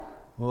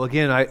Well,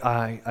 again,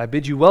 I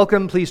bid you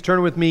welcome. Please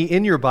turn with me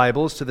in your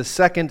Bibles to the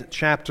second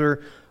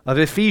chapter of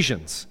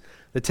Ephesians.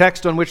 The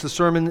text on which the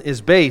sermon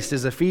is based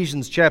is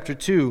Ephesians chapter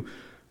 2,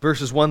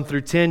 verses 1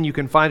 through 10. You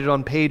can find it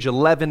on page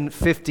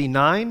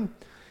 1159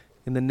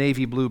 in the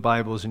navy blue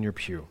Bibles in your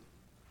pew.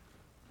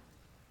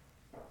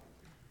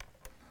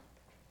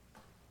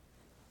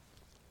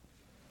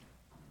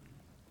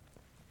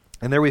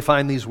 And there we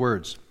find these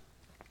words.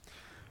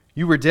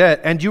 You were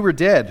dead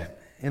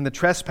in the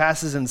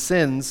trespasses and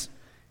sins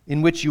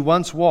in which you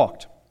once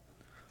walked,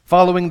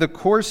 following the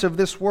course of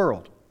this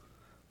world,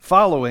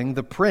 following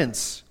the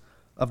prince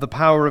of the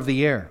power of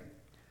the air,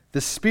 the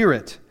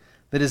spirit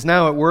that is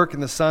now at work in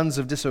the sons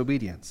of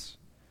disobedience,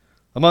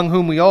 among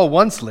whom we all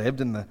once lived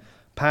in the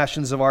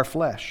passions of our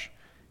flesh,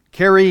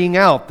 carrying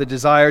out the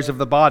desires of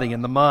the body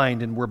and the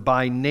mind, and were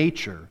by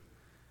nature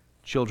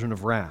children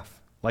of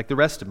wrath, like the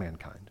rest of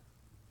mankind.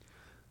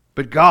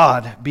 But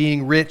God,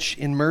 being rich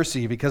in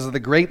mercy because of the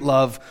great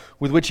love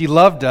with which He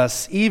loved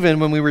us,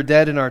 even when we were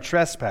dead in our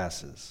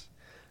trespasses,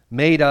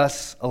 made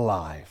us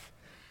alive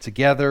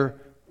together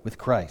with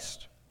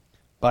Christ.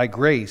 By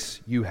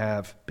grace you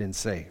have been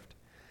saved,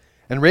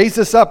 and raised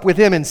us up with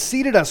Him and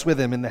seated us with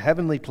Him in the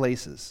heavenly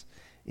places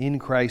in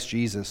Christ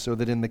Jesus, so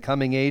that in the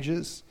coming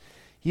ages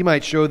He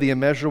might show the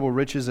immeasurable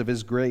riches of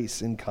His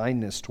grace and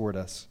kindness toward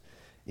us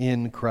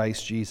in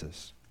Christ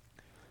Jesus.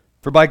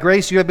 For by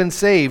grace you have been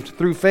saved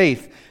through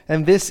faith,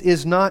 and this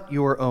is not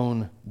your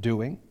own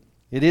doing.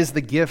 It is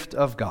the gift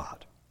of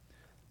God,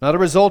 not a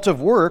result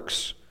of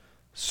works,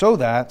 so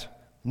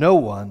that no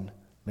one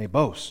may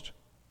boast.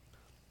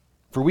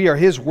 For we are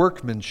His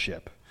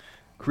workmanship,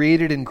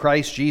 created in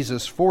Christ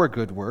Jesus for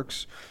good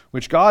works,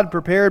 which God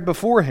prepared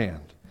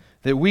beforehand,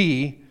 that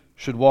we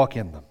should walk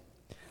in them.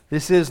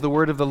 This is the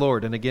word of the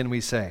Lord, and again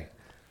we say,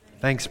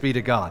 thanks be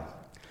to God.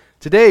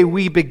 Today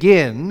we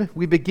begin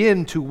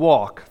to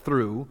walk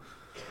through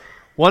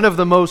one of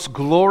the most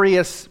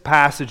glorious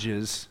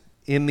passages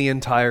in the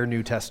entire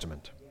New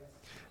Testament.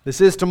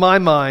 This is, to my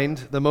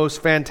mind, the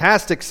most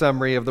fantastic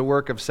summary of the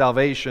work of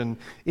salvation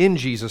in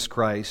Jesus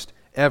Christ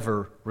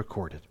ever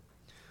recorded.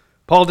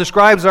 Paul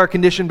describes our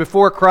condition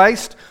before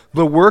Christ,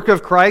 the work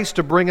of Christ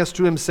to bring us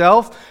to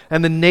Himself,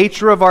 and the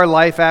nature of our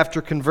life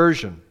after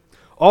conversion,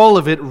 all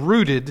of it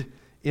rooted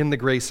in the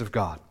grace of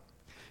God.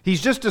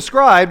 He's just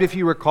described, if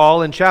you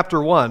recall, in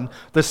chapter 1,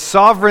 the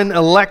sovereign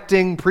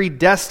electing,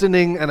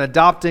 predestining, and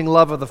adopting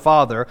love of the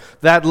Father,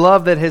 that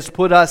love that has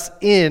put us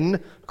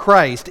in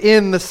Christ,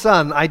 in the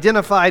Son,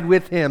 identified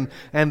with Him,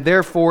 and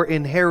therefore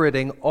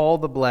inheriting all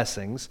the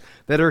blessings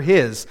that are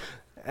His.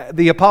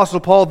 The Apostle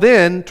Paul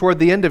then, toward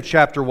the end of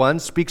chapter 1,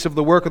 speaks of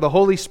the work of the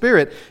Holy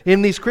Spirit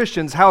in these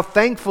Christians, how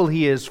thankful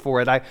he is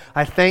for it.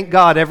 I thank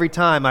God every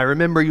time. I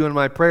remember you in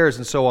my prayers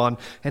and so on.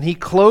 And he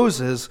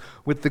closes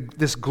with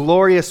this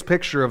glorious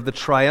picture of the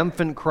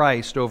triumphant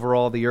Christ over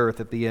all the earth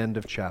at the end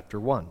of chapter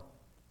 1.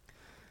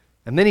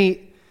 And then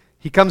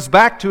he comes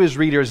back to his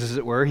readers, as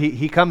it were.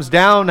 He comes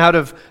down out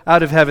of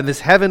heaven, this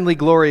heavenly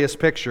glorious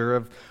picture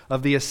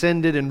of the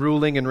ascended and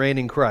ruling and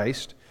reigning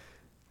Christ,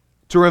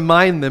 to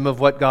remind them of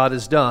what God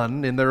has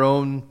done in their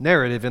own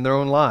narrative, in their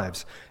own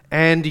lives.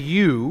 And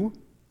you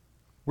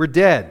were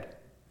dead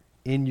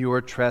in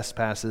your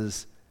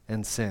trespasses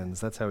and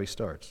sins. That's how he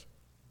starts.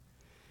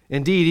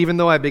 Indeed, even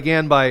though I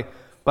began by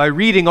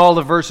reading all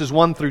of verses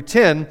 1 through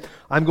 10,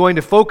 I'm going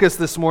to focus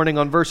this morning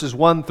on verses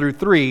 1 through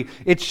 3.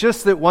 It's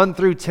just that 1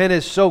 through 10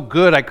 is so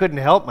good, I couldn't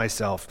help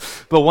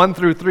myself. But 1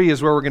 through 3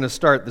 is where we're going to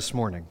start this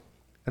morning.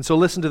 And so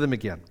listen to them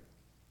again.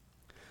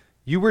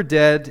 You were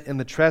dead in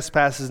the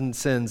trespasses and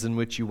sins in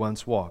which you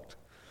once walked,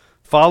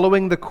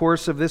 following the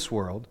course of this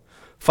world,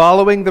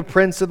 following the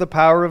prince of the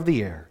power of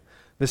the air,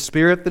 the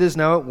spirit that is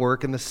now at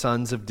work in the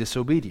sons of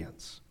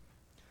disobedience,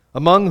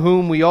 among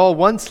whom we all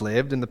once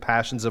lived in the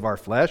passions of our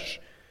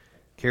flesh,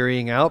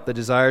 carrying out the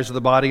desires of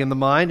the body and the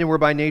mind, and were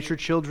by nature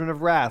children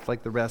of wrath,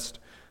 like the rest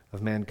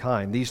of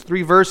mankind. These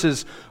 3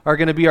 verses are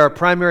going to be our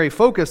primary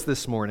focus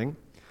this morning.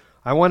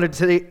 I wanted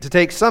to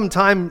take some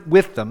time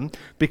with them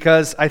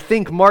because I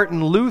think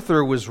Martin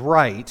Luther was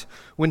right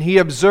when he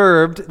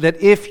observed that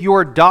if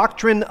your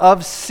doctrine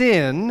of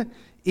sin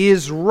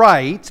is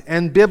right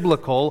and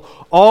biblical,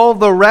 all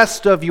the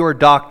rest of your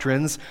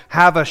doctrines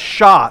have a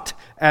shot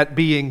at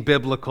being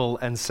biblical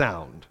and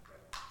sound.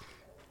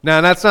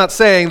 Now, that's not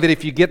saying that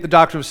if you get the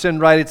doctrine of sin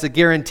right, it's a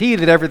guarantee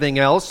that everything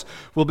else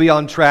will be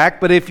on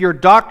track. But if your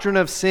doctrine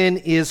of sin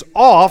is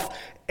off,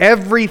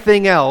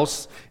 everything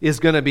else is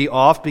going to be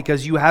off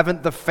because you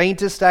haven't the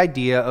faintest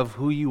idea of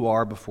who you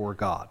are before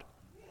God.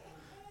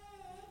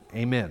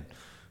 Amen.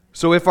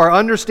 So if our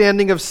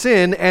understanding of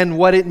sin and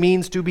what it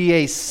means to be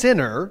a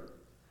sinner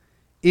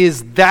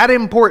is that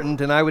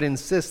important, and I would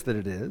insist that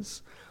it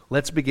is,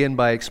 let's begin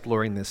by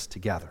exploring this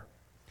together.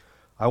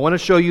 I want to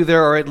show you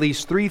there are at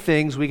least 3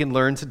 things we can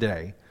learn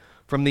today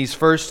from these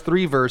first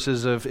 3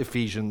 verses of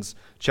Ephesians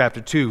chapter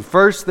 2.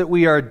 First, that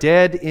we are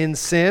dead in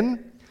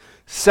sin.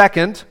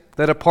 Second,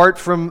 that apart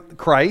from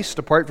Christ,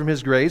 apart from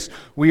His grace,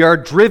 we are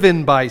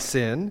driven by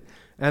sin.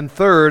 And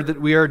third,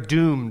 that we are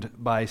doomed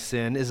by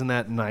sin. Isn't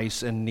that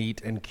nice and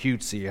neat and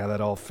cutesy how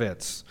that all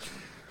fits?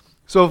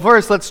 So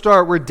first, let's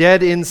start. We're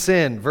dead in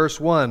sin. Verse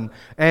 1,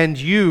 and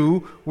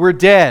you were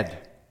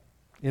dead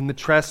in the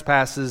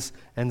trespasses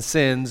and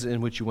sins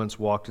in which you once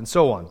walked, and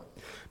so on.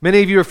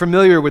 Many of you are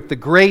familiar with the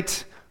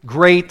great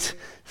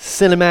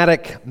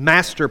cinematic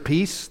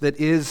masterpiece that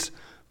is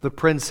The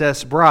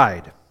Princess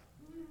Bride.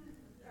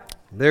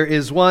 There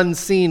is one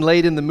scene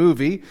late in the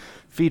movie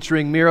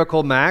featuring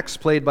Miracle Max,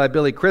 played by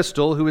Billy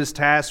Crystal, who is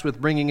tasked with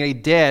bringing a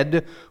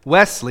dead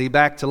Wesley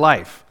back to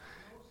life.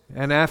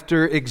 And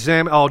after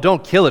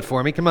don't kill it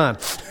for me, come on.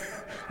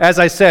 As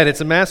I said, it's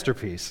a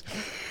masterpiece.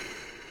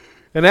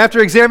 And after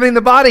examining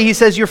the body, he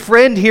says, your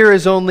friend here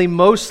is only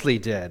mostly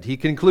dead. He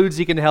concludes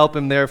he can help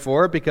him,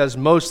 therefore, because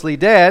mostly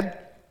dead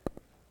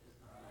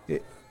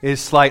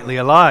is slightly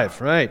alive,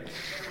 right?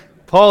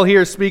 Paul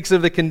here speaks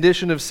of the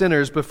condition of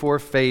sinners before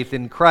faith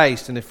in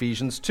Christ in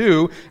Ephesians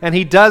 2, and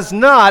he does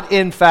not,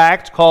 in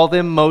fact, call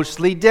them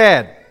mostly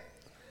dead.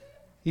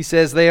 He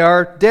says they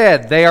are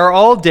dead. They are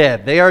all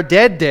dead. They are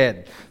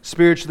dead,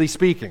 spiritually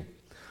speaking.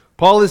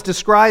 Paul is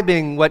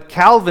describing what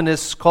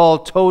Calvinists call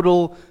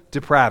total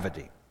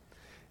depravity.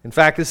 In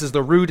fact, this is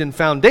the root and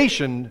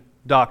foundation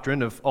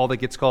doctrine of all that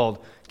gets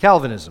called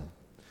Calvinism.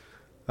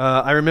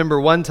 I remember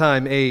one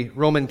time a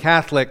Roman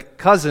Catholic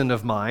cousin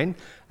of mine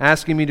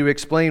asking me to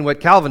explain what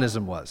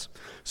Calvinism was.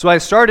 So I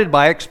started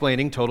by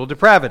explaining total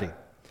depravity.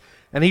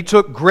 And he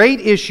took great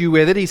issue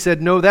with it. He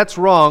said, no, that's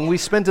wrong. We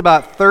spent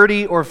about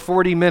 30 or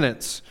 40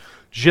 minutes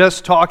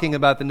just talking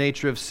about the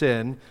nature of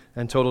sin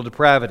and total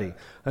depravity,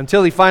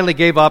 until he finally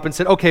gave up and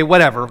said, okay,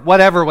 whatever,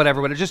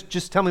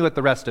 just tell me what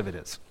the rest of it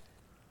is.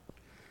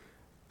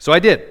 So I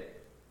did.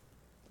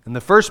 And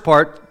the first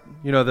part,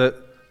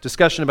 the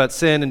discussion about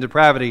sin and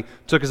depravity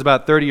took us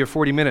about 30 or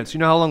 40 minutes. You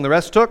know how long the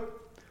rest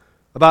took?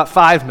 About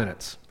 5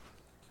 minutes.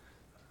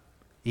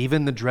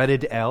 Even the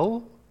dreaded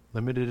L,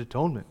 limited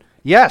atonement.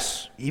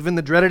 Yes, even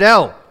the dreaded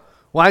L.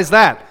 Why is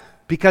that?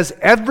 Because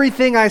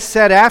everything I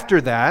said after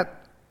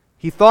that,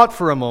 he thought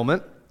for a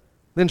moment,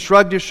 then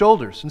shrugged his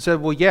shoulders and said,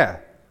 well, yeah,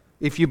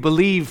 if you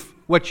believe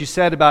what you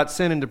said about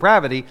sin and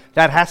depravity,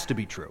 that has to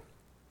be true.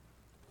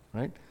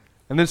 Right?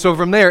 And then so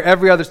from there,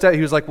 every other step,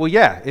 he was like, well,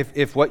 yeah,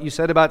 if what you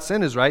said about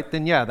sin is right,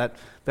 then yeah,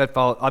 that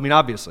follows. I mean,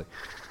 obviously.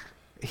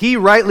 He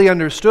rightly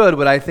understood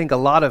what I think a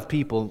lot of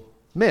people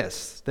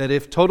miss, that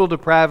if total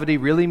depravity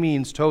really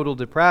means total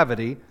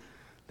depravity,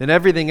 then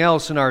everything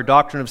else in our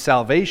doctrine of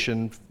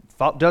salvation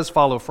does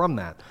follow from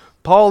that.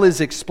 Paul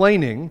is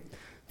explaining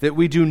that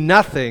we do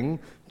nothing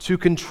to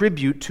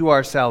contribute to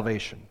our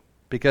salvation,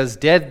 because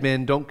dead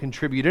men don't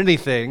contribute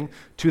anything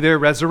to their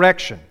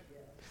resurrection.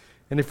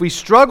 And if we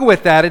struggle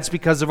with that, it's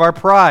because of our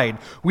pride.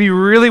 We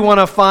really want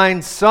to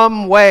find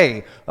some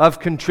way of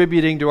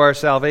contributing to our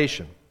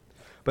salvation.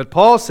 But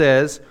Paul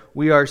says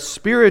we are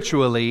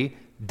spiritually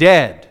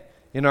dead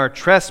in our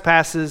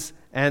trespasses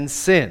and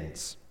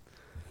sins.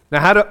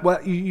 Now,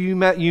 you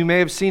may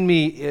have seen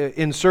me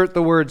insert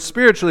the word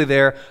spiritually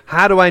there.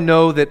 How do I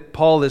know that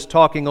Paul is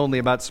talking only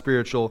about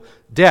spiritual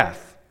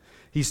death?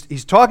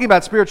 He's talking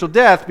about spiritual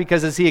death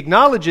because, as he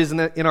acknowledges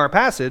in our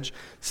passage,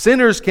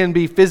 sinners can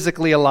be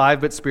physically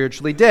alive but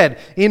spiritually dead.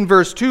 In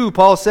verse 2,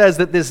 Paul says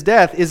that this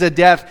death is a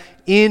death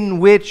in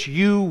which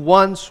you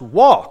once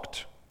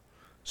walked.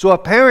 So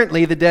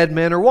apparently the dead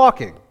men are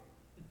walking.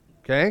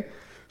 Okay?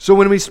 So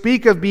when we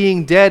speak of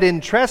being dead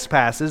in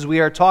trespasses, we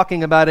are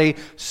talking about a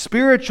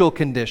spiritual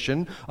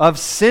condition of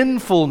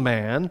sinful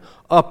man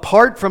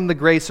apart from the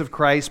grace of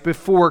Christ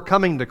before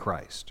coming to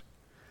Christ.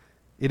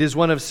 It is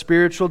one of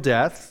spiritual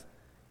death,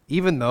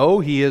 even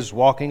though he is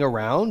walking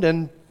around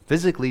and,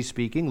 physically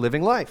speaking,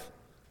 living life.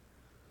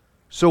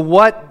 So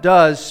what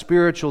does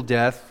spiritual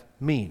death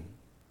mean?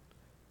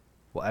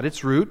 Well, at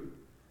its root,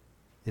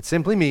 it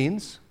simply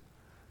means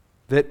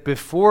that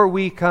before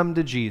we come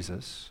to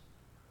Jesus,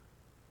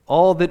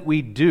 all that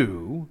we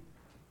do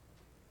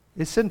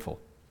is sinful.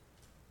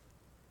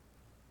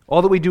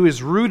 All that we do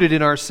is rooted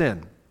in our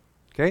sin.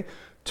 Okay?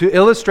 To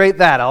illustrate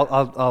that,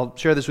 I'll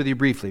share this with you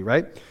briefly,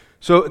 right?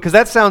 So, because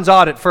that sounds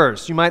odd at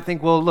first. You might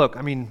think, well, look,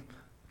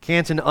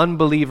 can't an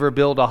unbeliever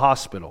build a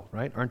hospital,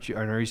 right?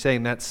 Are you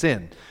saying that's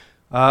sin?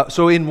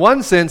 So in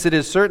one sense, it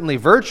is certainly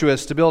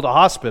virtuous to build a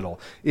hospital.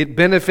 It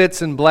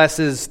benefits and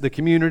blesses the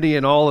community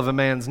and all of a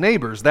man's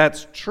neighbors.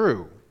 That's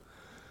true.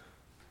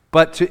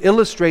 But to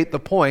illustrate the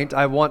point,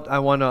 I want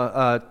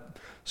to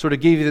sort of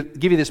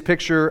give you this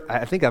picture.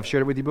 I think I've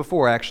shared it with you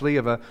before, actually,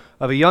 of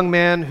a young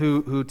man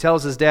who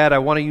tells his dad, "I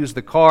want to use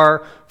the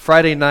car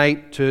Friday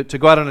night to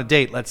go out on a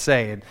date," let's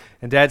say,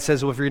 and dad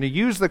says, "Well, if you're going to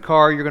use the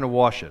car, you're going to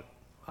wash it."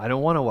 "I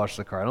don't want to wash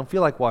the car. I don't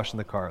feel like washing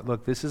the car."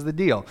 "Look, this is the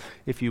deal.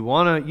 If you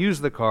want to use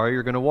the car,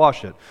 you're going to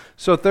wash it."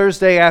 So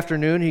Thursday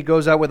afternoon, he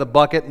goes out with a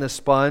bucket and a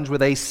sponge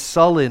with a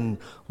sullen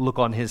look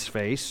on his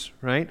face,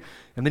 right?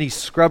 And then he's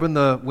scrubbing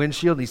the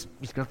windshield. He's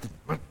got the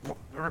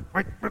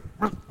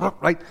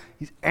right.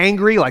 He's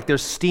angry, like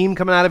there's steam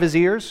coming out of his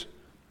ears,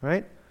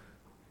 right?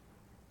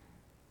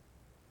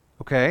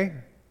 Okay.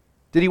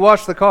 Did he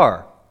wash the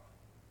car?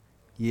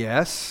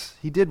 Yes,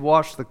 he did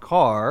wash the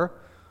car,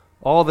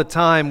 all the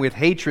time with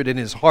hatred in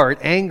his heart,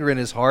 anger in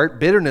his heart,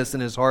 bitterness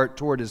in his heart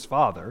toward his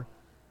father.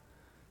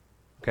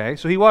 Okay,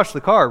 so he washed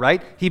the car,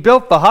 right? He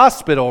built the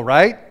hospital,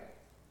 right?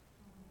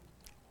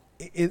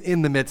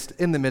 In the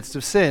midst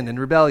of sin and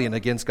rebellion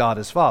against God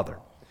his Father.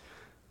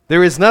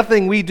 There is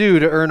nothing we do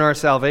to earn our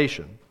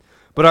salvation.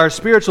 But our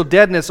spiritual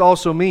deadness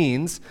also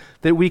means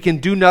that we can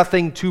do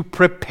nothing to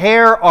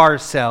prepare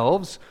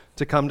ourselves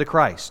to come to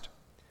Christ.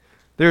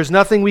 There's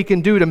nothing we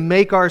can do to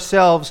make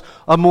ourselves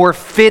a more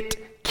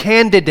fit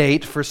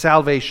candidate for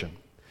salvation.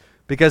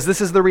 Because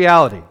this is the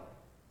reality.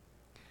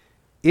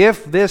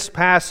 If this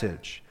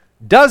passage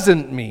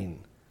doesn't mean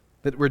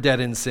that we're dead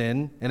in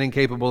sin and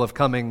incapable of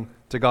coming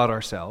to God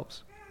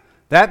ourselves,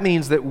 that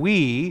means that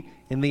we,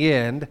 in the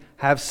end,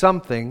 have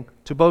something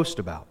to boast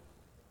about.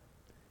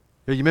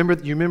 You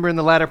remember in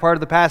the latter part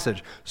of the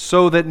passage,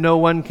 so that no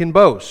one can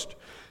boast.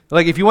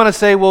 Like if you want to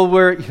say, well,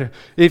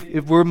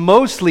 if we're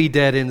mostly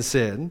dead in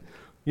sin,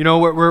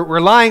 we're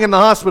lying in the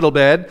hospital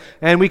bed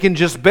and we can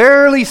just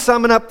barely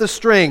summon up the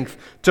strength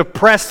to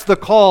press the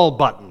call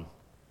button,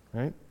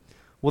 right?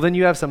 Well, then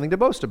you have something to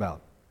boast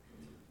about.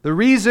 The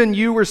reason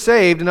you were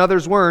saved and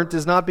others weren't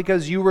is not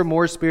because you were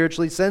more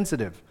spiritually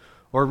sensitive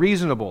or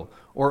reasonable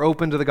or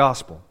open to the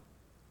gospel.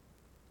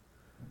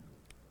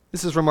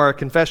 This is from our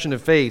Confession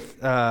of Faith,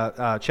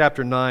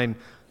 chapter 9,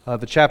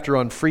 the chapter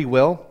on free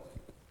will.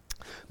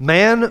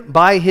 Man,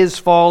 by his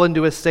fall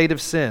into a state of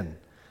sin,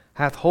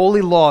 hath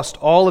wholly lost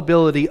all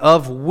ability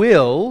of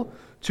will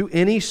to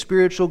any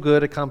spiritual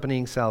good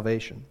accompanying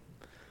salvation.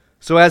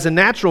 So as a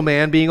natural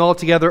man, being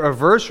altogether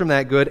averse from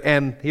that good,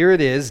 and here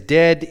it is,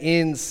 dead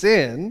in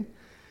sin,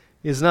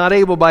 is not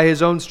able by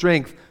his own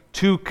strength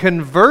to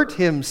convert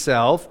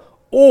himself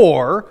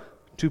or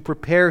to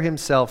prepare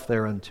himself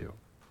thereunto.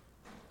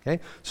 Okay?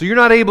 So you're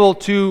not able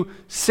to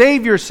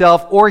save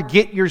yourself or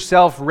get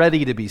yourself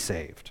ready to be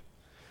saved.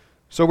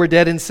 So we're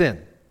dead in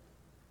sin.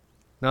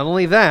 Not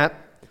only that,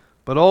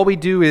 but all we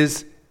do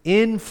is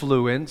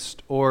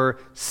influenced or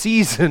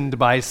seasoned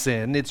by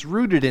sin. It's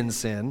rooted in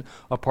sin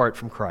apart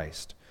from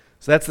Christ.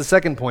 So that's the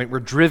second point. We're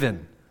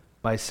driven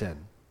by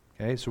sin.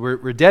 Okay? So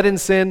we're dead in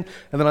sin,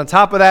 and then on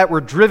top of that,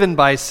 we're driven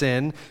by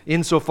sin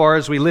insofar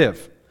as we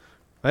live.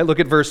 Right? Look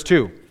at verse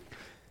 2.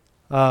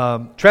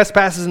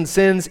 Trespasses and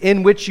sins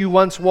in which you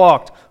once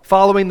walked,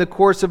 following the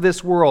course of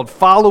this world,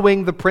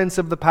 following the prince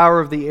of the power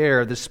of the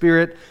air, the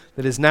spirit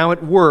that is now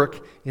at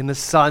work in the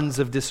sons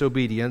of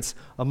disobedience,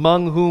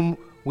 among whom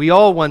we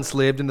all once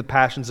lived in the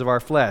passions of our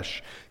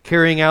flesh,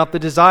 carrying out the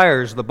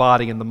desires of the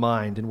body and the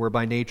mind, and were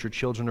by nature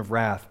children of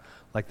wrath,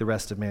 like the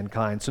rest of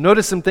mankind. So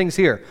notice some things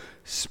here.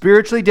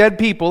 Spiritually dead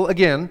people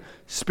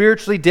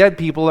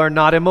are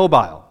not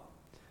immobile.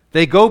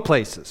 They go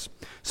places.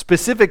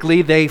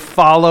 Specifically, they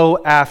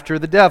follow after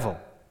the devil.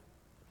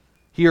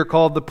 Here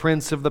called the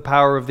prince of the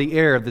power of the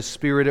air, the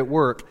spirit at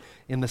work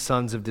in the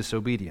sons of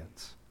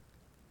disobedience.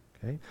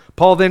 Okay?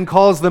 Paul then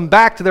calls them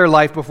back to their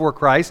life before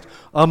Christ,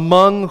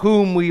 among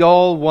whom we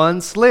all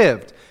once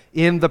lived,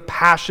 in the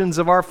passions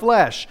of our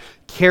flesh,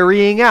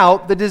 carrying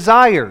out the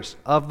desires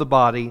of the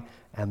body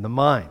and the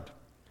mind.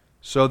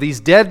 So these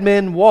dead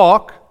men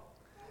walk,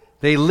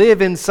 they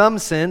live in some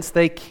sense,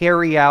 they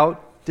carry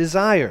out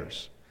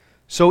desires.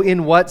 So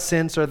in what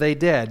sense are they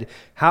dead?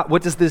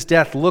 What does this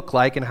death look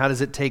like, and how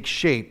does it take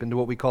shape into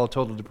what we call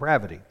total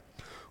depravity?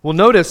 Well,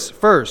 notice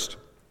first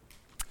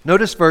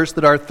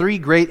that our three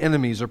great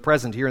enemies are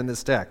present here in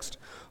this text: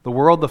 the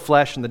world, the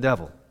flesh, and the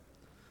devil.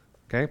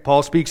 Okay?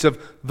 Paul speaks of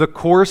the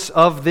course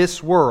of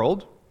this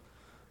world,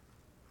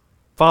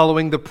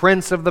 following the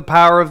prince of the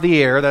power of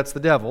the air, that's the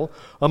devil,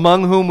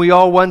 among whom we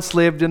all once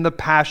lived in the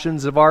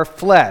passions of our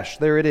flesh.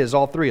 There it is,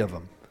 all three of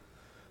them.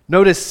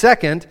 Notice,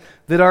 second,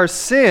 that our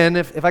sin,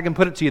 if I can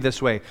put it to you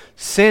this way,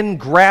 sin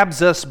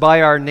grabs us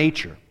by our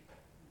nature.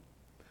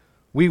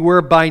 We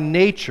were by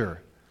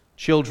nature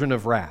children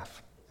of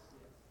wrath.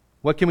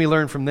 What can we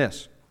learn from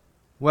this?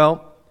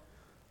 Well,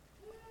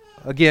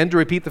 again, to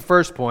repeat the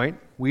first point,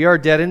 we are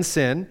dead in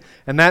sin,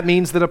 and that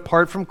means that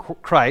apart from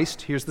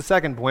Christ, here's the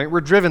second point,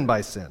 we're driven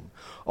by sin.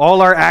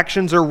 All our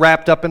actions are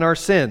wrapped up in our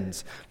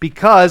sins,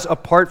 because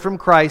apart from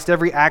Christ,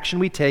 every action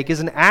we take is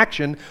an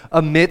action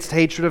amidst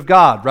hatred of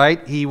God,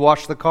 right? He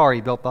washed the car,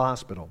 he built the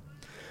hospital.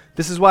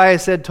 This is why I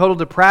said total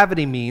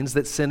depravity means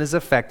that sin has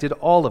affected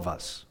all of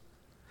us.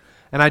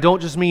 And I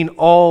don't just mean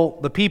all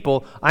the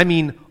people, I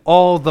mean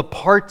all the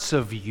parts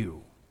of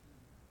you.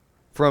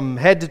 From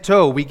head to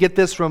toe. We get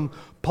this from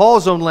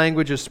Paul's own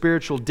language of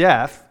spiritual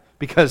death,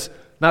 because,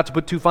 not to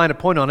put too fine a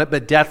point on it,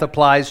 but death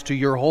applies to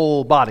your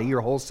whole body,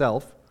 your whole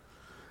self.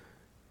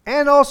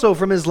 And also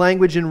from his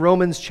language in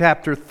Romans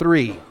chapter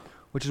 3,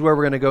 which is where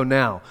we're going to go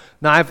now.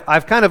 Now,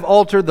 I've kind of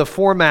altered the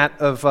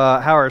format of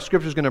how our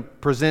scripture is going to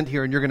present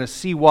here, and you're going to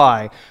see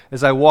why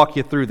as I walk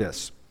you through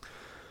this.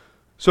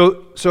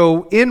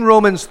 So in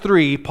Romans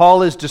 3,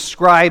 Paul is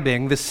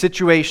describing the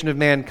situation of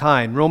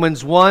mankind.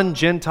 Romans 1,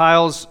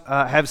 Gentiles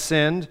have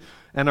sinned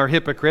and are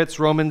hypocrites.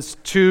 Romans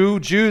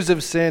 2, Jews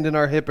have sinned and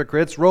are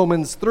hypocrites.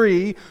 Romans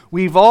 3,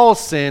 we've all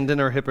sinned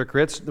and are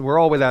hypocrites. We're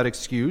all without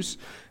excuse.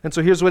 And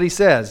so here's what he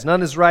says: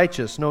 none is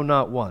righteous, no,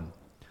 not one.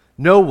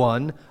 No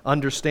one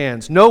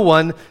understands. No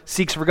one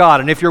seeks for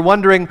God. And if you're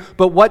wondering,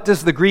 but what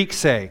does the Greek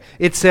say?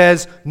 It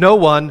says, no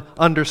one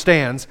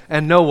understands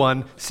and no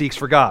one seeks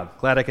for God.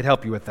 Glad I could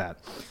help you with that.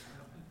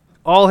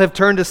 All have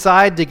turned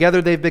aside.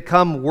 Together they've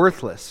become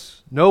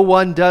worthless. No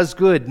one does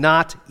good,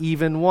 not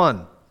even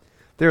one.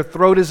 Their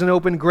throat is an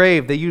open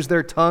grave. They use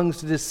their tongues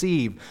to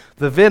deceive.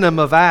 The venom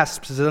of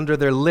asps is under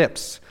their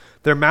lips.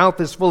 Their mouth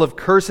is full of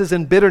curses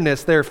and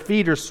bitterness. Their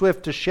feet are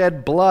swift to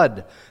shed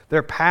blood.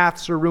 Their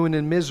paths are ruin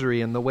and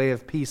misery, and the way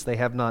of peace they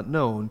have not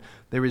known.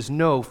 There is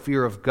no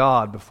fear of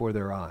God before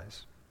their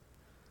eyes.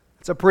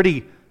 It's a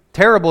pretty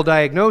terrible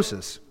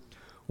diagnosis.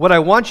 What I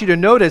want you to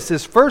notice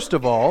is, first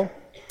of all,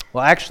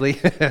 well,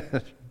 actually,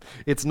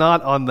 it's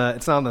not on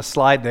the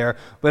slide there,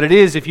 but it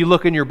is if you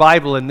look in your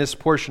Bible in this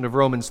portion of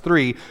Romans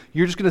 3,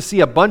 you're just going to see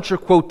a bunch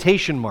of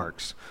quotation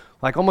marks,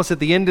 like almost at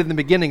the end and the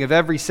beginning of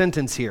every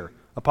sentence here.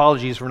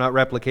 Apologies for not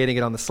replicating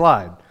it on the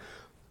slide.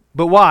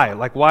 But why?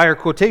 Like, why are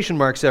quotation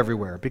marks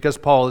everywhere? Because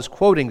Paul is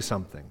quoting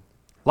something.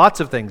 Lots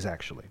of things,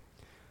 actually.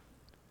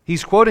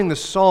 He's quoting the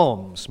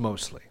Psalms,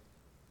 mostly.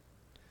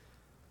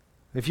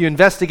 If you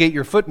investigate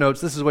your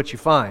footnotes, this is what you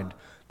find.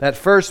 That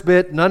first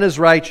bit, none is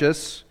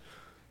righteous,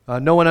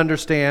 no one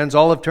understands,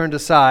 all have turned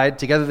aside,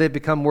 together they've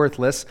become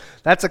worthless.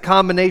 That's a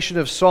combination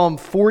of Psalm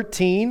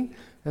 14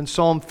 and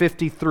Psalm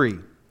 53.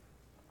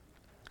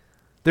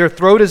 Their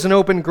throat is an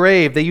open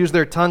grave. They use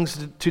their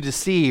tongues to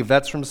deceive.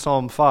 That's from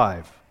Psalm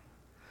 5.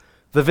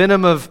 The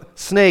venom of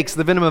snakes,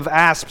 the venom of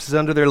asps is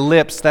under their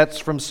lips. That's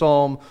from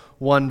Psalm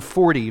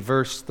 140,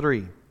 verse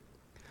 3.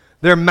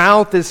 Their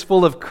mouth is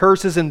full of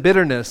curses and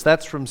bitterness.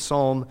 That's from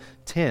Psalm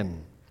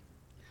 10.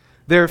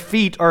 Their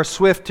feet are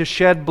swift to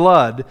shed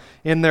blood.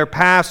 In their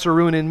paths are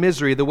ruin and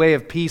misery. The way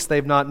of peace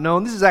they've not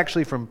known. This is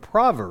actually from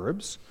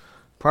Proverbs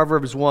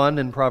 1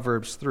 and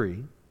Proverbs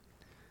 3.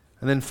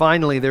 And then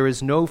finally, there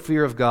is no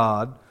fear of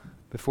God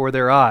before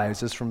their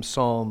eyes, is from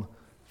Psalm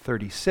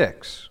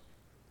 36.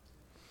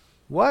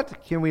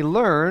 What can we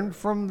learn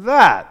from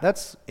that?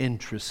 That's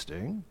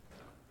interesting.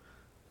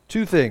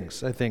 Two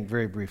things, I think,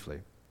 very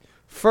briefly.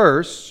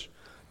 First,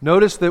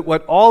 notice that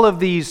what all of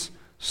these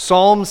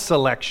psalm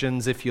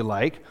selections, if you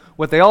like,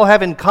 what they all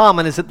have in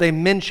common is that they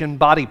mention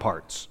body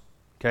parts.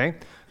 Okay?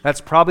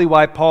 That's probably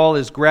why Paul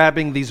is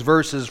grabbing these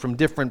verses from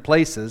different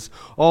places,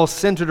 all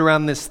centered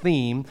around this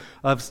theme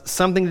of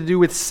something to do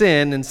with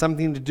sin and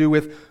something to do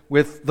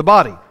with the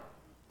body,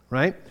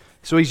 right?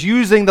 So he's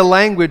using the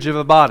language of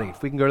a body.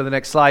 If we can go to the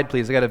next slide,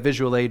 please. I got a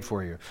visual aid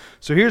for you.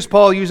 So here's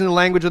Paul using the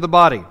language of the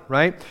body,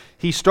 right?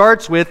 He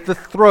starts with the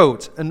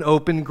throat, an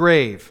open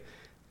grave,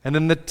 and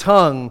then the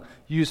tongue.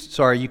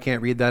 Sorry, you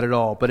can't read that at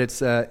all, but it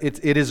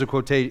is a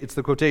quotation. It's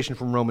the quotation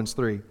from Romans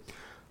 3.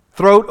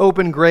 Throat,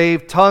 open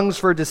grave, tongues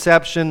for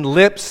deception,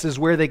 lips is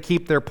where they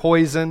keep their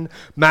poison,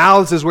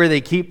 mouths is where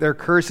they keep their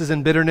curses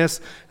and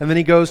bitterness, and then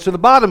he goes to the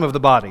bottom of the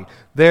body.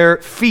 Their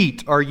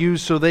feet are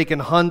used so they can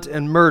hunt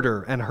and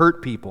murder and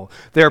hurt people.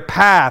 Their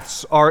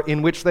paths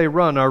in which they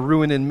run are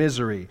ruin and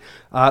misery.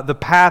 The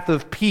path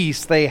of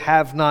peace they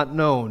have not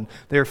known.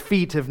 Their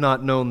feet have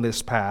not known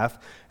this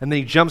path. And then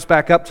he jumps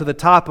back up to the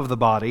top of the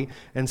body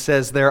and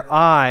says, their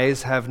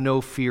eyes have no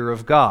fear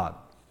of God.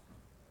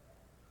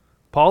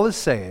 Paul is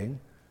saying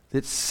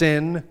that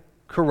sin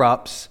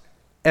corrupts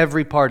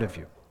every part of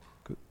you.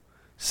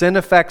 Sin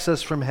affects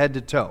us from head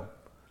to toe.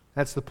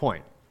 That's the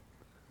point.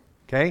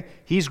 Okay?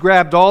 He's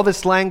grabbed all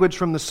this language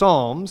from the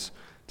Psalms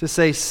to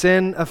say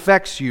sin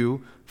affects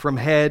you from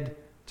head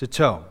to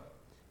toe.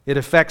 It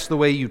affects the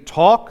way you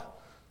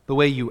talk, the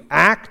way you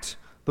act,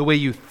 the way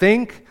you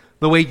think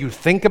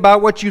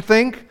about what you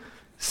think.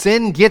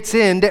 Sin gets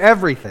into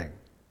everything.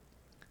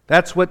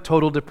 That's what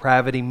total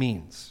depravity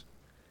means.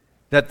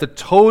 That the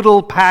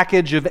total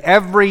package of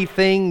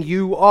everything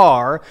you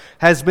are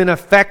has been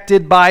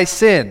affected by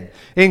sin,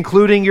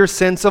 including your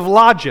sense of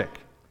logic,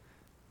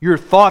 your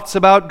thoughts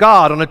about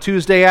God on a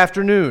Tuesday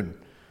afternoon,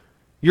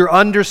 your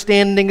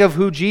understanding of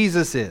who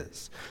Jesus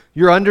is,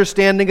 your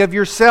understanding of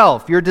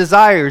yourself, your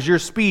desires, your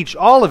speech,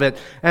 all of it.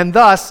 And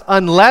thus,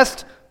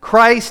 unless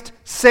Christ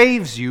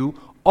saves you,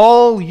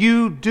 all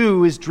you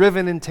do is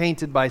driven and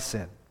tainted by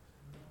sin.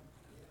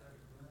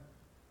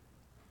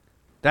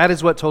 That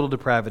is what total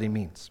depravity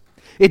means.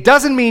 It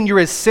doesn't mean you're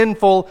as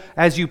sinful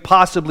as you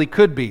possibly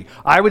could be.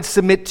 I would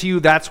submit to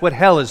you that's what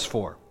hell is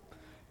for.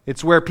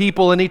 It's where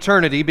people in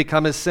eternity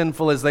become as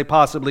sinful as they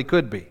possibly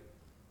could be.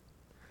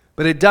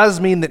 But it does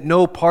mean that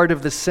no part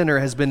of the sinner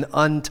has been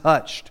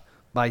untouched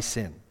by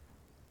sin.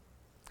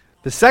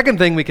 The second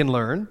thing we can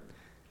learn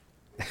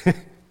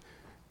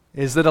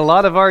is that a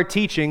lot of our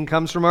teaching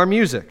comes from our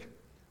music.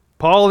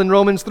 Paul in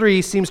Romans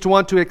 3 seems to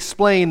want to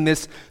explain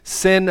this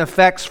sin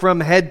affects from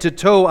head to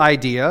toe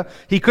idea.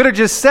 He could have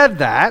just said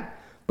that,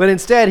 but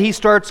instead he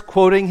starts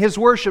quoting his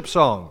worship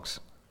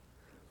songs.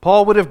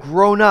 Paul would have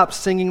grown up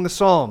singing the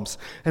Psalms.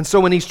 And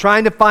so when he's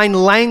trying to find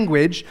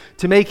language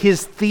to make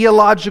his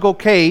theological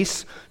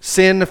case,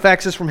 sin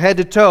affects us from head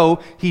to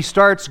toe, he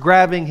starts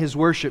grabbing his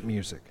worship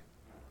music.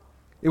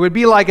 It would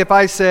be like if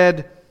I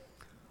said,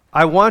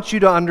 I want you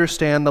to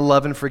understand the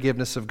love and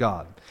forgiveness of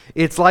God.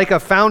 It's like a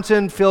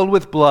fountain filled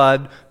with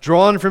blood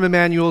drawn from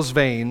Emmanuel's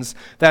veins.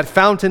 That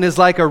fountain is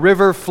like a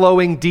river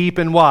flowing deep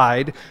and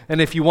wide. And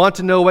if you want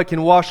to know what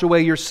can wash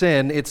away your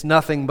sin, it's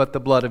nothing but the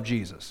blood of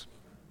Jesus.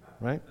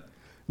 Right?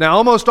 Now,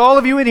 almost all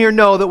of you in here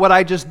know that what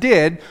I just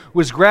did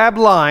was grab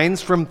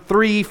lines from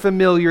 3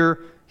 familiar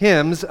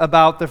hymns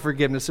about the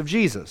forgiveness of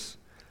Jesus.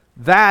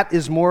 That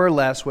is more or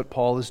less what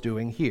Paul is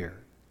doing here.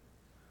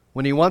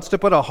 When he wants to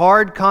put a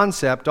hard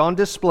concept on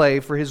display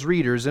for his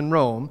readers in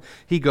Rome,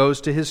 he goes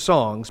to his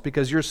songs,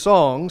 because your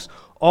songs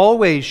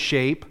always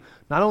shape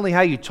not only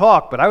how you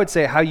talk, but I would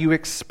say how you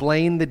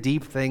explain the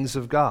deep things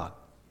of God,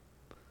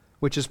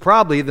 which is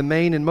probably the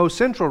main and most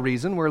central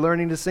reason we're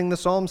learning to sing the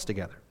Psalms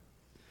together.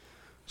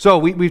 So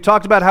we've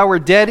talked about how we're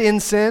dead in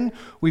sin.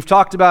 We've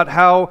talked about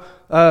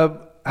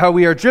how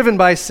we are driven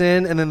by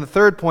sin, and then the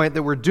third point,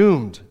 that we're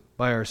doomed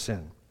by our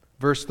sin.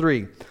 Verse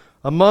 3.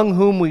 Among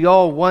whom we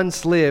all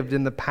once lived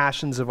in the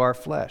passions of our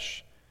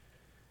flesh,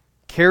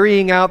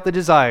 carrying out the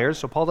desires.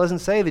 So Paul doesn't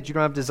say that you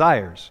don't have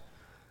desires,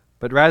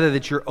 but rather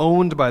that you're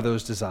owned by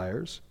those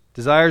desires.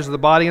 Desires of the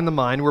body and the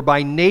mind. We're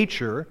by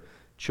nature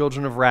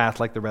children of wrath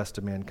like the rest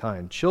of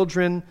mankind.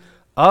 Children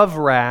of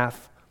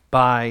wrath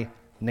by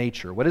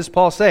nature. What is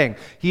Paul saying?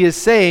 He is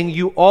saying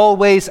you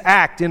always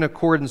act in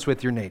accordance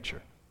with your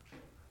nature.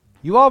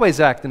 You always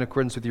act in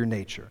accordance with your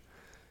nature.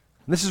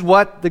 And this is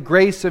what the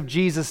grace of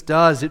Jesus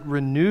does. It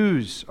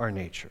renews our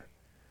nature.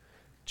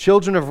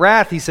 Children of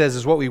wrath, he says,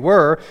 is what we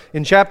were.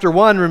 In chapter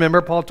 1,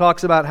 remember, Paul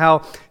talks about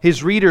how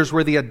his readers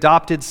were the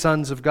adopted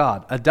sons of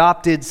God.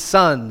 Adopted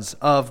sons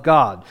of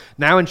God.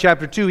 Now in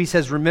chapter 2, he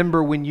says,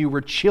 remember when you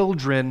were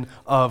children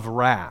of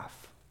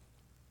wrath.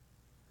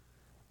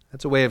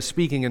 That's a way of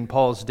speaking in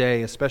Paul's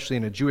day, especially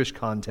in a Jewish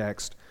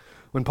context.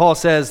 When Paul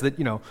says that,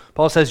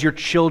 Paul says you're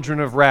children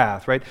of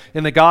wrath, right?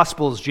 In the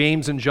Gospels,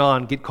 James and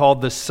John get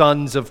called the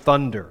sons of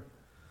thunder.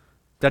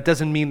 That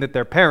doesn't mean that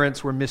their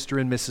parents were Mr.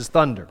 and Mrs.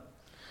 Thunder.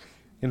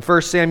 In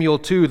 1 Samuel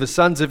 2, the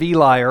sons of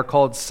Eli are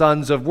called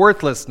sons of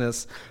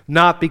worthlessness,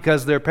 not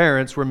because their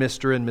parents were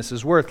Mr. and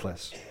Mrs.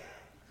 Worthless.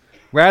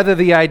 Rather,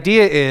 the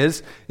idea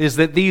is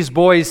that these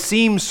boys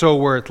seem so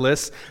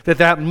worthless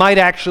that might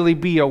actually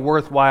be a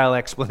worthwhile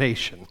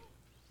explanation.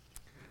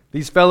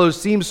 These fellows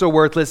seem so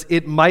worthless,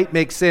 it might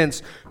make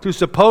sense to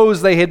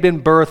suppose they had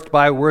been birthed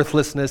by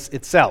worthlessness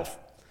itself.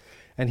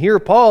 And here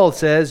Paul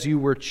says, you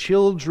were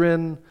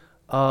children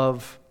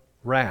of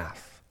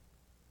wrath.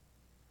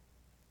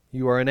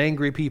 You are an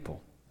angry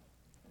people,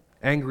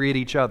 angry at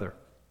each other,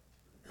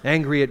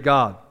 angry at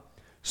God,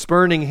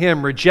 spurning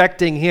Him,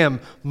 rejecting Him,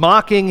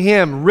 mocking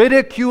Him,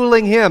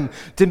 ridiculing Him,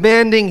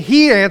 demanding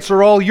He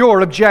answer all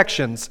your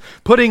objections,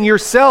 putting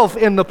yourself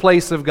in the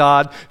place of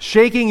God,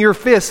 shaking your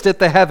fist at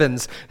the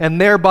heavens, and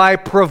thereby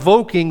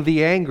provoking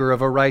the anger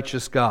of a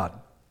righteous God.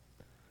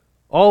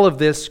 All of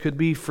this could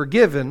be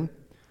forgiven.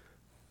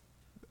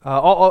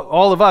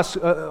 All of us,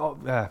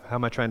 how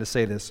am I trying to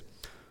say this?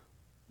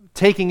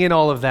 Taking in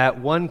all of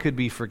that, one could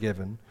be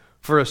forgiven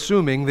for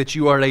assuming that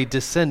you are a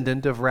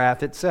descendant of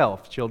wrath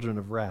itself, children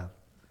of wrath,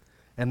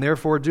 and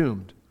therefore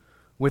doomed,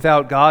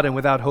 without God and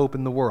without hope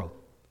in the world.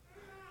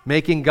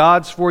 Making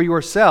gods for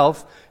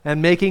yourself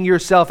and making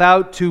yourself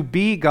out to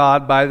be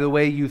God by the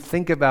way you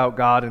think about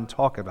God and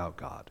talk about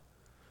God.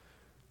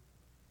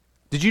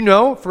 Did you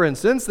know, for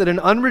instance, that an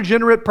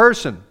unregenerate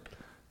person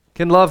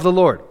can love the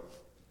Lord?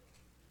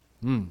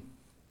 An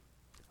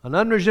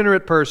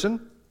unregenerate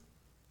person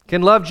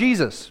can love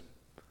Jesus,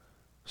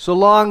 so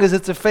long as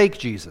it's a fake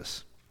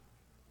Jesus.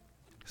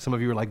 Some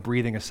of you are like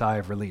breathing a sigh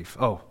of relief.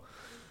 Oh,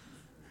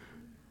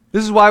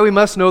 this is why we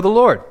must know the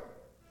Lord.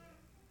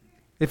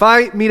 If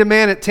I meet a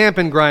man at Tamp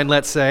and Grind,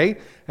 let's say,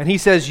 and he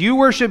says, you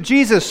worship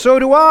Jesus, so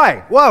do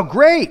I. Wow,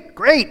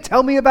 great.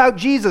 Tell me about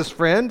Jesus,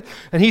 friend.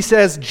 And he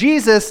says,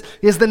 Jesus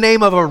is the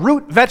name of a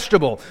root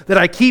vegetable that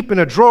I keep in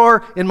a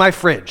drawer in my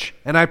fridge.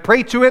 And I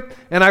pray to it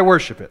and I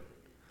worship it.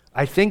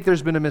 I think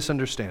there's been a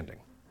misunderstanding.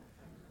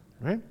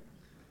 Right?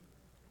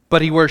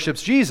 But he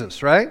worships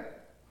Jesus, right?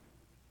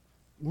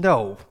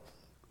 No.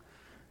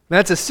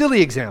 That's a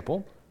silly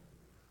example,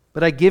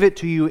 but I give it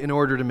to you in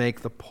order to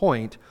make the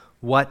point.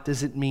 What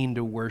does it mean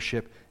to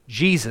worship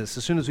Jesus?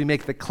 As soon as we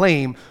make the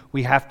claim,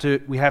 we have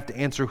to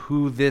answer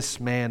who this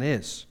man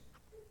is.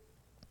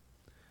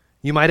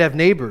 You might have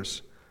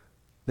neighbors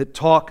that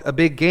talk a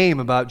big game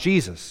about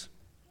Jesus,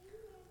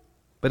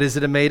 but is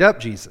it a made-up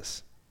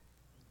Jesus?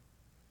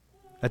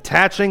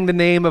 Attaching the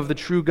name of the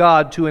true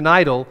God to an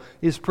idol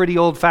is pretty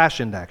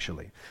old-fashioned,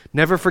 actually.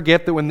 Never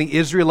forget that when the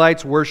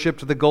Israelites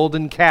worshipped the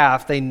golden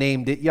calf, they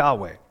named it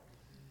Yahweh.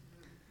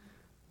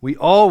 We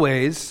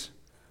always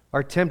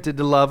are tempted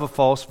to love a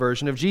false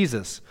version of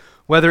Jesus,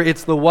 whether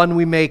it's the one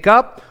we make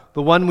up,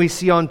 the one we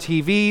see on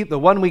TV, the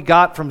one we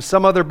got from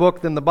some other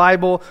book than the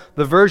Bible,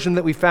 the version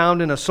that we found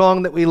in a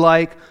song that we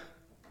like,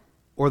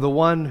 or the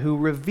one who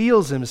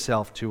reveals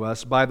himself to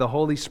us by the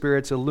Holy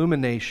Spirit's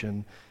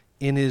illumination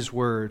in His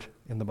Word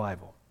in the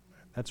Bible.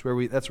 That's where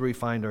we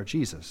find our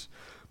Jesus.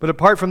 But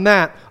apart from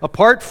that,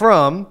 apart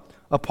from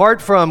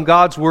apart from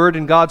God's Word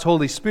and God's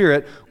Holy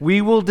Spirit,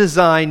 we will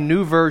design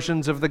new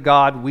versions of the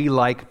God we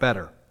like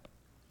better.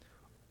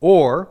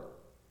 Or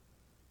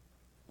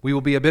we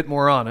will be a bit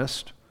more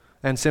honest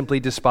and simply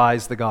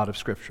despise the God of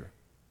Scripture.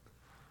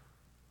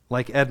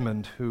 Like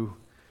Edmund, who,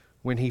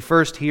 when he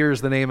first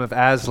hears the name of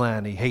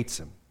Aslan, he hates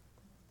him.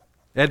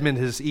 Edmund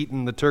has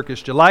eaten the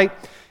Turkish delight.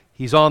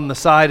 He's on the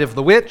side of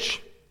the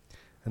witch.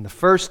 And the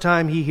first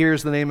time he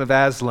hears the name of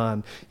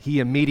Aslan, he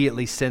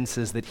immediately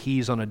senses that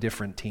he's on a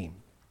different team.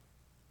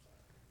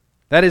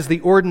 That is the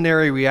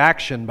ordinary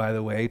reaction, by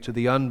the way, to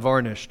the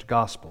unvarnished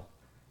gospel.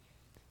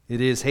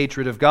 It is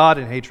hatred of God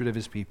and hatred of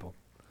His people.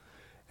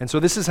 And so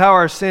this is how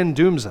our sin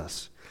dooms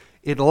us.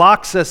 It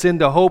locks us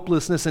into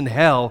hopelessness and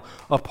hell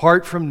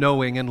apart from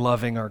knowing and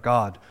loving our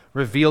God,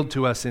 revealed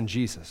to us in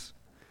Jesus.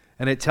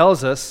 And it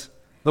tells us,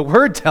 the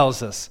Word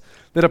tells us,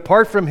 that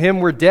apart from Him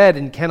we're dead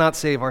and cannot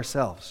save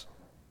ourselves.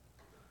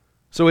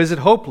 So is it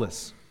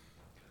hopeless?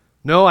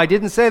 No, I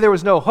didn't say there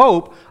was no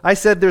hope. I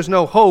said there's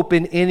no hope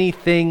in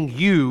anything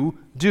you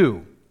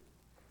do.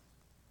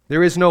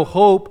 There is no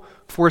hope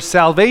for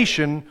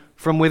salvation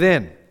from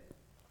within.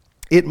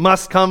 It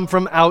must come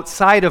from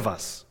outside of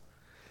us.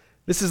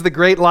 This is the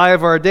great lie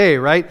of our day,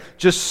 right?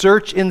 Just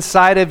search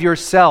inside of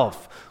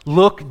yourself.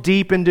 Look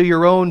deep into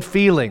your own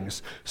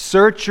feelings.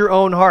 Search your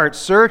own heart.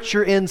 Search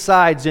your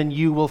insides and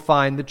you will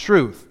find the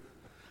truth.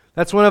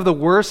 That's one of the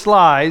worst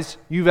lies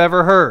you've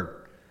ever heard.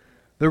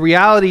 The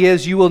reality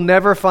is you will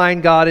never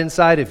find God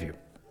inside of you.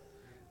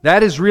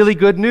 That is really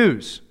good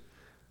news,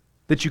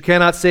 that you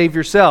cannot save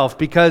yourself,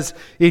 because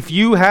if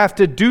you have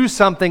to do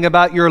something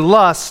about your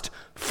lust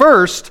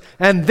first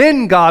and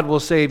then God will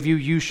save you,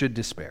 you should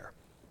despair.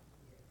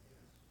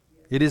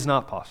 It is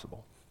not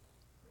possible.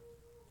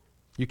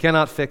 You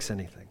cannot fix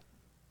anything.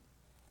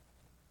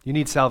 You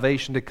need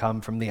salvation to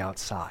come from the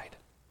outside.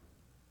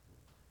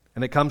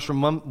 And it comes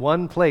from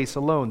one place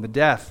alone, the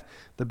death,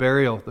 the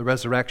burial, the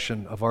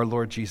resurrection of our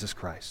Lord Jesus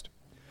Christ.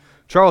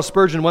 Charles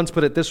Spurgeon once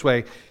put it this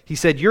way. He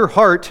said, "Your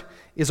heart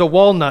is a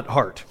walnut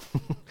heart,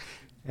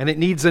 and it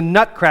needs a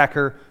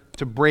nutcracker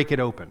to break it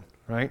open,"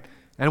 right?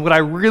 And what I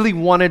really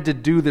wanted to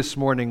do this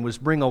morning was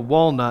bring a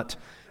walnut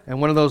and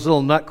one of those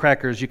little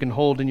nutcrackers you can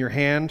hold in your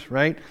hand,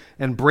 right?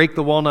 And break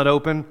the walnut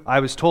open.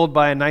 I was told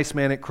by a nice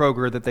man at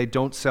Kroger that they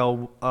don't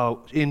sell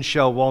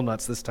in-shell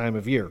walnuts this time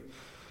of year.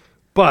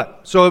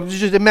 But, so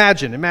just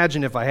imagine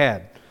if I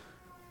had.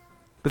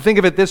 But think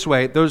of it this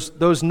way,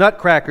 those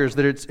nutcrackers,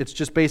 that it's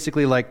just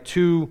basically like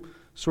two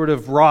sort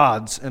of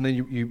rods, and then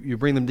you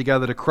bring them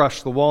together to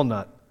crush the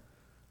walnut.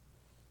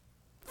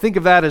 Think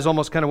of that as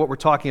almost kind of what we're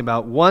talking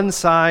about. One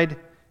side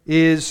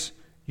is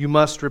you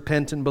must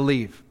repent and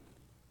believe.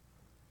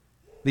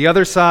 The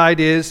other side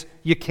is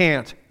you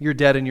can't. You're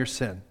dead in your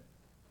sin.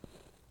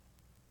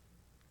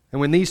 And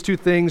when these two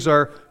things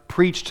are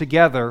preached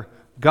together,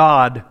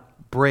 God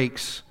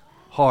breaks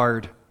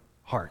hard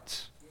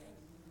hearts.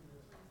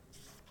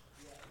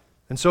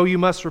 And so you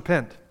must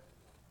repent.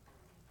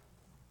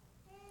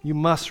 You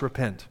must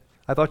repent.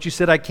 I thought you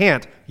said I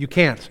can't. You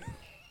can't.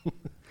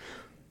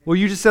 Well,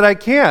 you just said I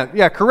can't.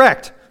 Yeah,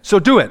 correct. So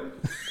do it.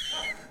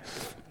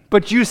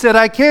 But you said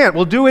I can't.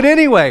 Well, do it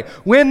anyway.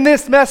 When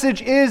this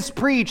message is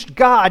preached,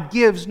 God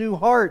gives new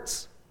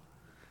hearts.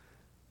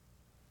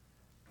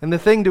 And the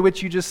thing to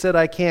which you just said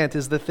I can't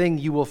is the thing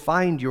you will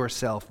find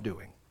yourself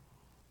doing.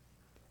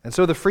 And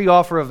so the free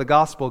offer of the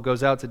gospel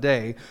goes out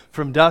today.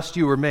 From dust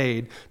you were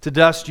made, to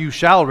dust you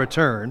shall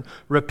return.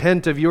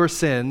 Repent of your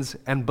sins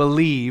and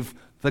believe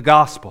the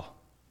gospel.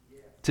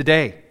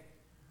 Today.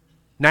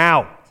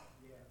 Now.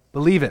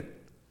 Believe it.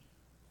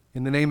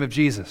 In the name of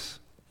Jesus.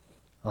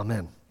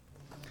 Amen.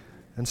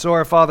 And so,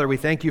 our Father, we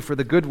thank you for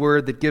the good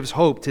word that gives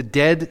hope to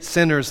dead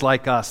sinners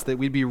like us, that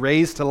we'd be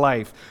raised to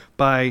life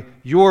by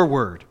your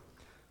word,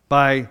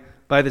 by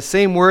the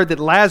same word that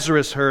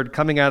Lazarus heard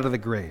coming out of the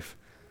grave.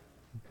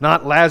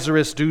 Not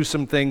Lazarus, do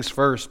some things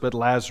first, but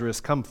Lazarus,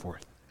 come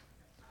forth.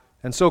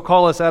 And so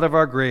call us out of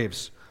our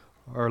graves,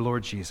 our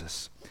Lord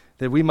Jesus,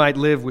 that we might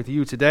live with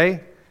you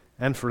today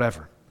and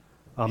forever.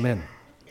 Amen.